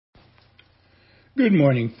Good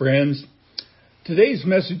morning, friends. Today's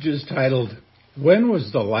message is titled, When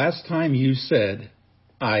Was the Last Time You Said,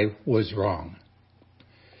 I Was Wrong?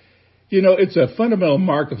 You know, it's a fundamental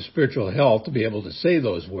mark of spiritual health to be able to say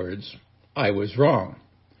those words, I was wrong.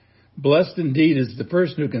 Blessed indeed is the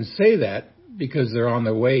person who can say that because they're on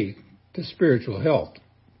their way to spiritual health.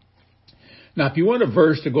 Now, if you want a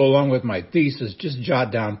verse to go along with my thesis, just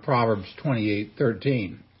jot down Proverbs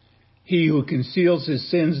 28:13. He who conceals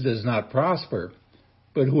his sins does not prosper,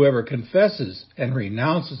 but whoever confesses and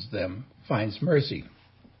renounces them finds mercy.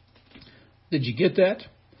 Did you get that?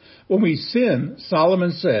 When we sin,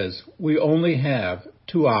 Solomon says we only have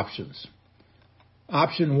two options.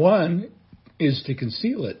 Option one is to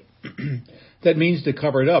conceal it. That means to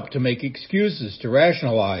cover it up, to make excuses, to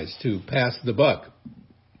rationalize, to pass the buck.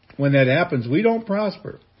 When that happens, we don't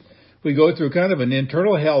prosper. We go through kind of an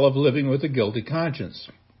internal hell of living with a guilty conscience.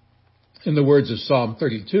 In the words of Psalm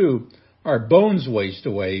 32, our bones waste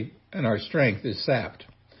away and our strength is sapped.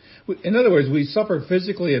 In other words, we suffer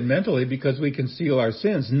physically and mentally because we conceal our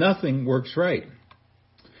sins. Nothing works right.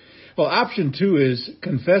 Well, option two is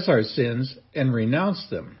confess our sins and renounce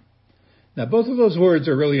them. Now, both of those words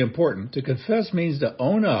are really important. To confess means to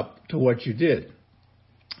own up to what you did.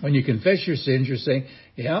 When you confess your sins, you're saying,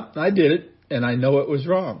 yeah, I did it, and I know it was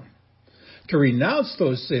wrong. To renounce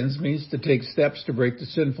those sins means to take steps to break the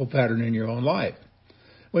sinful pattern in your own life.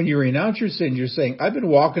 When you renounce your sins, you're saying, I've been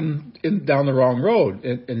walking down the wrong road,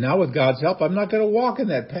 and now with God's help, I'm not going to walk in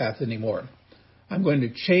that path anymore. I'm going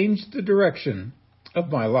to change the direction of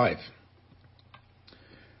my life.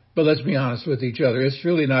 But let's be honest with each other. It's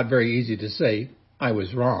really not very easy to say, I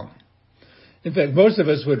was wrong. In fact, most of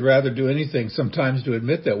us would rather do anything sometimes to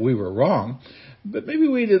admit that we were wrong, but maybe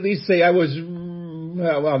we'd at least say I wasn't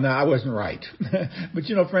right. But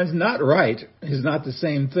you know, friends, not right is not the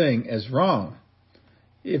same thing as wrong.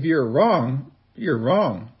 If you're wrong, you're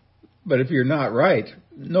wrong. But if you're not right,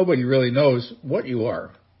 nobody really knows what you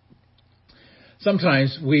are.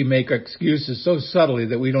 Sometimes we make excuses so subtly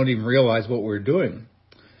that we don't even realize what we're doing.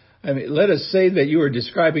 I mean, let us say that you were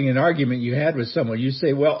describing an argument you had with someone. You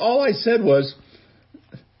say, well, all I said was,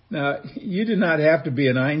 now, you do not have to be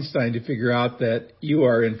an Einstein to figure out that you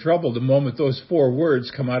are in trouble the moment those four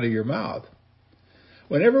words come out of your mouth.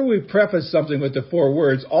 Whenever we preface something with the four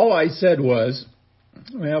words, all I said was,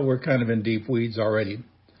 well, we're kind of in deep weeds already.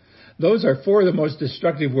 Those are four of the most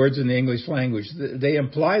destructive words in the English language. They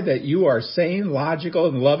imply that you are sane, logical,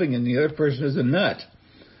 and loving, and the other person is a nut.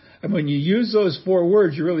 And when you use those four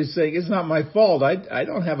words, you're really saying, it's not my fault. I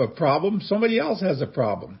don't have a problem. Somebody else has a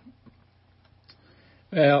problem.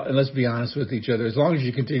 Well, and let's be honest with each other. As long as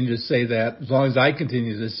you continue to say that, as long as I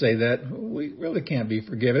continue to say that, we really can't be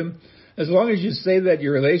forgiven. As long as you say that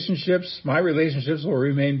my relationships will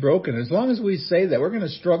remain broken. As long as we say that, we're going to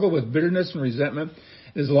struggle with bitterness and resentment.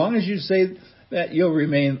 As long as you say that, you'll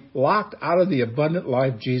remain locked out of the abundant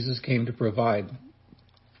life Jesus came to provide.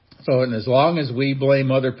 So, and as long as we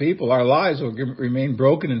blame other people, our lives will remain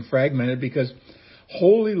broken and fragmented because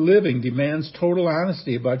holy living demands total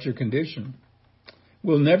honesty about your condition.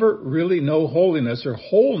 We'll never really know holiness or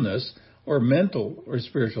wholeness or mental or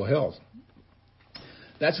spiritual health.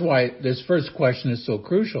 That's why this first question is so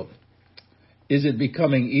crucial. Is it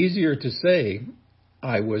becoming easier to say,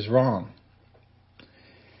 I was wrong?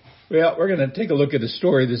 Well, we're going to take a look at a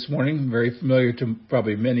story this morning, very familiar to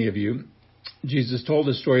probably many of you. Jesus told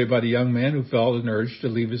a story about a young man who felt an urge to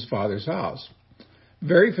leave his father's house.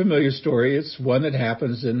 Very familiar story. It's one that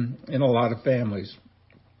happens in a lot of families.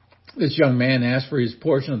 This young man asked for his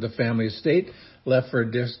portion of the family estate, left for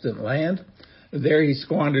a distant land. There he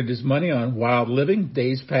squandered his money on wild living.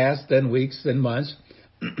 Days passed, then weeks, then months.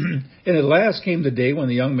 And at last came the day when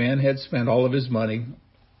the young man had spent all of his money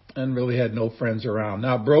and really had no friends around.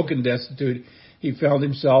 Now, broken, destitute, he found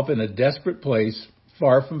himself in a desperate place,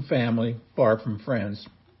 far from family, far from friends.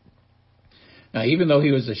 Now, even though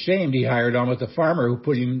he was ashamed, he hired on with a farmer who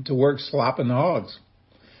put him to work slopping the hogs.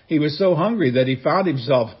 He was so hungry that he found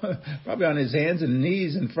himself probably on his hands and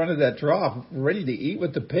knees in front of that trough, ready to eat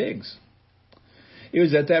with the pigs. It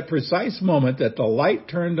was at that precise moment that the light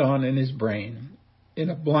turned on in his brain. In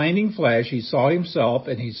a blinding flash, he saw himself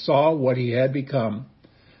and he saw what he had become.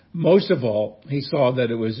 Most of all, he saw that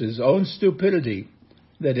it was his own stupidity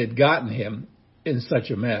that had gotten him in such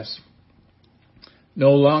a mess.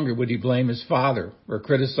 No longer would he blame his father or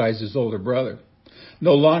criticize his older brother.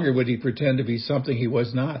 No longer would he pretend to be something he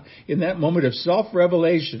was not. In that moment of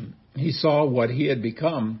self-revelation, he saw what he had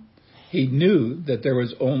become. He knew that there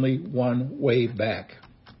was only one way back.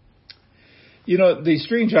 You know, the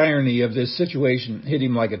strange irony of this situation hit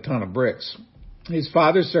him like a ton of bricks. His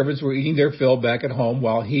father's servants were eating their fill back at home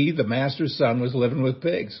while he, the master's son, was living with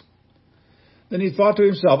pigs. Then he thought to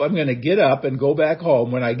himself, I'm going to get up and go back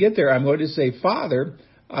home. When I get there, I'm going to say, Father,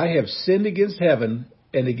 I have sinned against heaven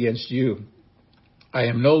and against you. I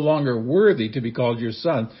am no longer worthy to be called your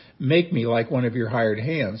son. Make me like one of your hired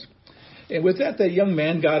hands. And with that young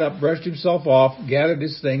man got up, brushed himself off, gathered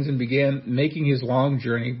his things, and began making his long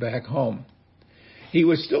journey back home. He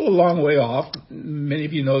was still a long way off. Many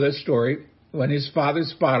of you know that story, when his father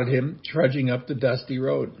spotted him trudging up the dusty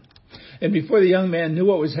road. And before the young man knew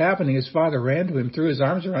what was happening, his father ran to him, threw his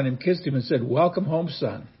arms around him, kissed him, and said, Welcome home,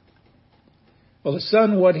 son. Well, the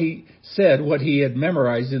son, what he had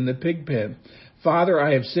memorized in the pig pen. Father,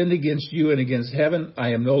 I have sinned against you and against heaven.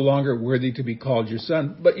 I am no longer worthy to be called your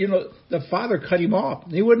son. But, the father cut him off.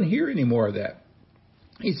 He wouldn't hear any more of that.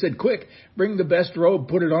 He said, quick, bring the best robe,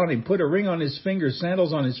 put it on him, put a ring on his finger,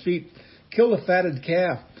 sandals on his feet, kill the fatted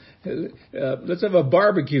calf. Let's have a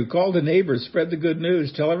barbecue, call the neighbors, spread the good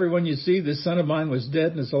news, tell everyone you see this son of mine was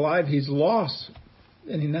dead and is alive. He's lost,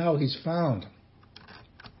 and now he's found.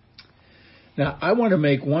 Now, I want to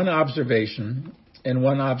make one observation, and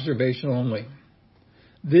one observation only.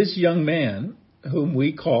 This young man, whom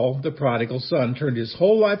we call the prodigal son, turned his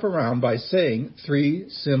whole life around by saying 3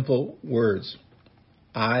 simple words.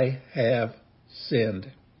 I have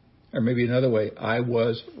sinned. Or maybe another way, I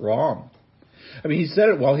was wrong. He said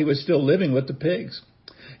it while he was still living with the pigs.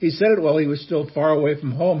 He said it while he was still far away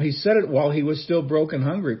from home. He said it while he was still broke and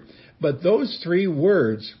hungry. But those 3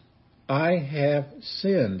 words, I have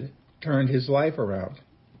sinned, turned his life around.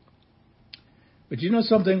 But you know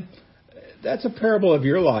something? That's a parable of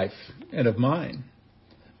your life and of mine.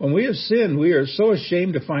 When we have sinned, we are so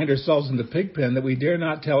ashamed to find ourselves in the pig pen that we dare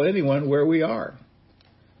not tell anyone where we are.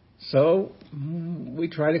 So we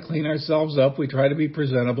try to clean ourselves up. We try to be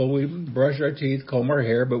presentable. We brush our teeth, comb our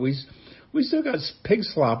hair, but we still got pig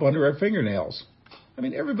slop under our fingernails.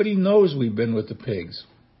 Everybody knows we've been with the pigs.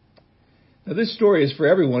 Now, this story is for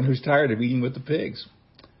everyone who's tired of eating with the pigs.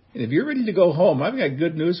 And if you're ready to go home, I've got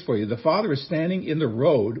good news for you. The Father is standing in the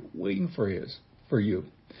road waiting for you.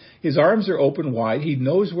 His arms are open wide. He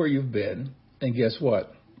knows where you've been. And guess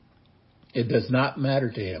what? It does not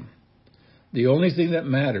matter to him. The only thing that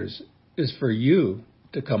matters is for you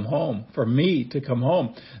to come home, for me to come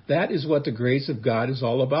home. That is what the grace of God is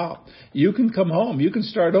all about. You can come home. You can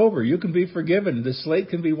start over. You can be forgiven. The slate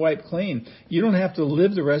can be wiped clean. You don't have to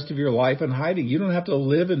live the rest of your life in hiding. You don't have to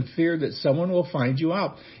live in fear that someone will find you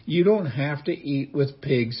out. You don't have to eat with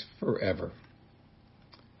pigs forever.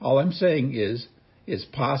 All I'm saying is, it's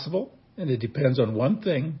possible, and it depends on one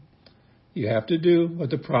thing. You have to do what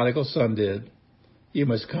the prodigal son did. You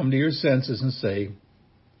must come to your senses and say,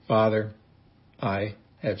 Father, I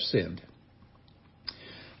have sinned.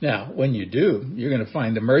 Now, when you do, you're going to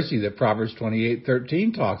find the mercy that Proverbs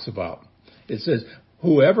 28:13 talks about. It says,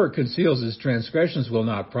 whoever conceals his transgressions will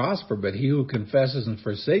not prosper, but he who confesses and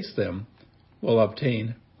forsakes them will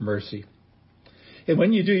obtain mercy. And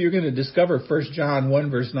when you do, you're going to discover 1 John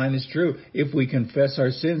 1 verse 9 is true. If we confess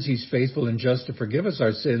our sins, he's faithful and just to forgive us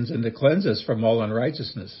our sins and to cleanse us from all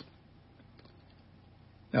unrighteousness.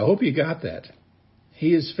 Now, I hope you got that.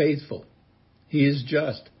 He is faithful. He is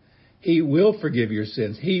just. He will forgive your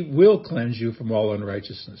sins. He will cleanse you from all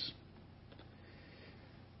unrighteousness.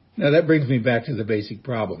 Now, that brings me back to the basic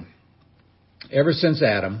problem. Ever since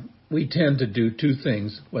Adam, we tend to do 2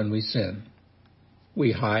 things when we sin.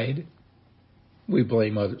 We hide. We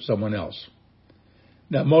blame someone else.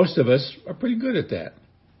 Now, most of us are pretty good at that.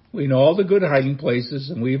 We know all the good hiding places,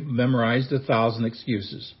 and we've memorized 1,000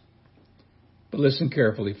 excuses. But listen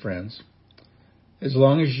carefully, friends. As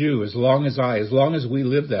long as you, as long as I, as long as we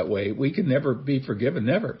live that way, we can never be forgiven,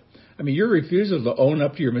 never. Your refusal to own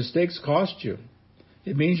up to your mistakes cost you.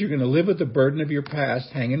 It means you're going to live with the burden of your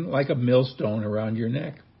past hanging like a millstone around your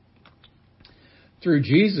neck. Through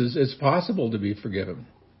Jesus, it's possible to be forgiven.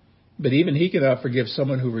 But even he cannot forgive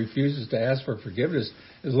someone who refuses to ask for forgiveness.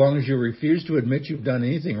 As long as you refuse to admit you've done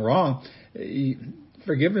anything wrong,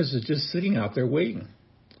 forgiveness is just sitting out there waiting.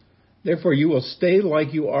 Therefore, you will stay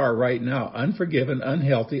like you are right now, unforgiven,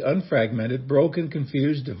 unhealthy, unfragmented, broken,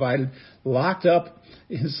 confused, divided, locked up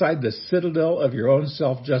inside the citadel of your own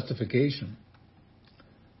self-justification.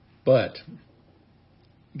 But,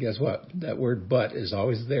 guess what? That word but is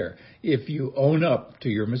always there. If you own up to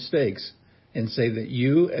your mistakes and say that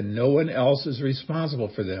you and no one else is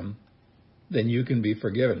responsible for them, then you can be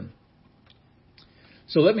forgiven.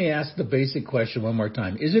 So let me ask the basic question one more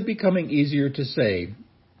time. Is it becoming easier to say,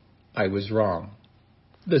 I was wrong?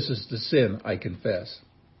 This is the sin I confess.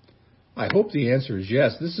 I hope the answer is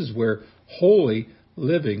yes. This is where holy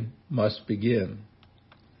living must begin.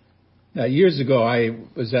 Now, years ago, I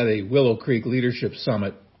was at a Willow Creek Leadership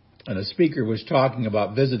Summit, and a speaker was talking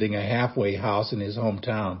about visiting a halfway house in his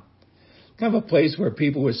hometown, kind of a place where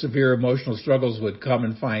people with severe emotional struggles would come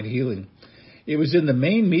and find healing. It was in the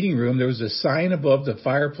main meeting room. There was a sign above the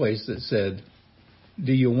fireplace that said,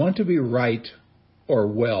 "Do you want to be right or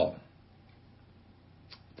well?"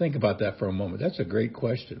 Think about that for a moment. That's a great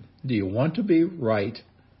question. Do you want to be right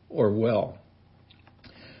or well?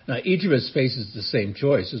 Now, each of us faces the same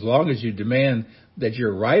choice. As long as you demand that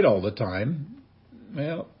you're right all the time,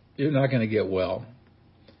 well, you're not going to get well.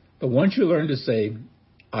 But once you learn to say,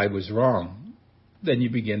 "I was wrong," then you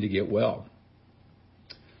begin to get well.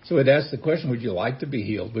 So it asks the question, would you like to be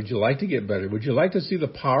healed? Would you like to get better? Would you like to see the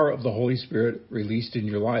power of the Holy Spirit released in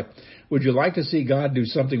your life? Would you like to see God do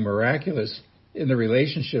something miraculous in the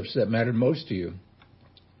relationships that matter most to you?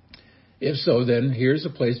 If so, then here's a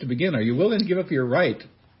place to begin. Are you willing to give up your right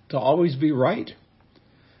to always be right?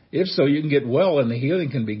 If so, you can get well and the healing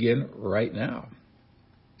can begin right now.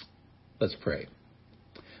 Let's pray.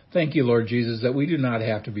 Thank you, Lord Jesus, that we do not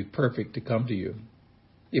have to be perfect to come to you.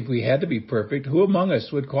 If we had to be perfect, who among us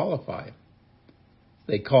would qualify?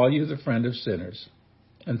 They call you the friend of sinners.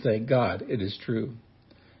 And thank God it is true.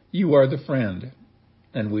 You are the friend,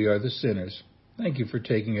 and we are the sinners. Thank you for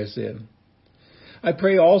taking us in. I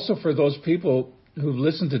pray also for those people who've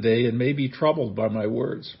listened today and may be troubled by my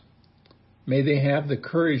words. May they have the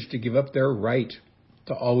courage to give up their right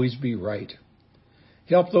to always be right.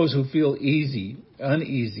 Help those who feel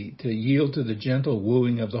uneasy to yield to the gentle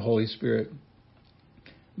wooing of the Holy Spirit.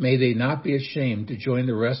 May they not be ashamed to join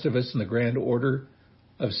the rest of us in the grand order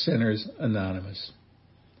of Sinners Anonymous.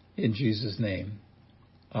 In Jesus' name,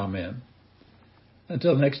 amen.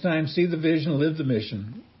 Until next time, see the vision, live the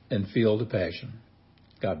mission, and feel the passion.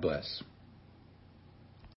 God bless.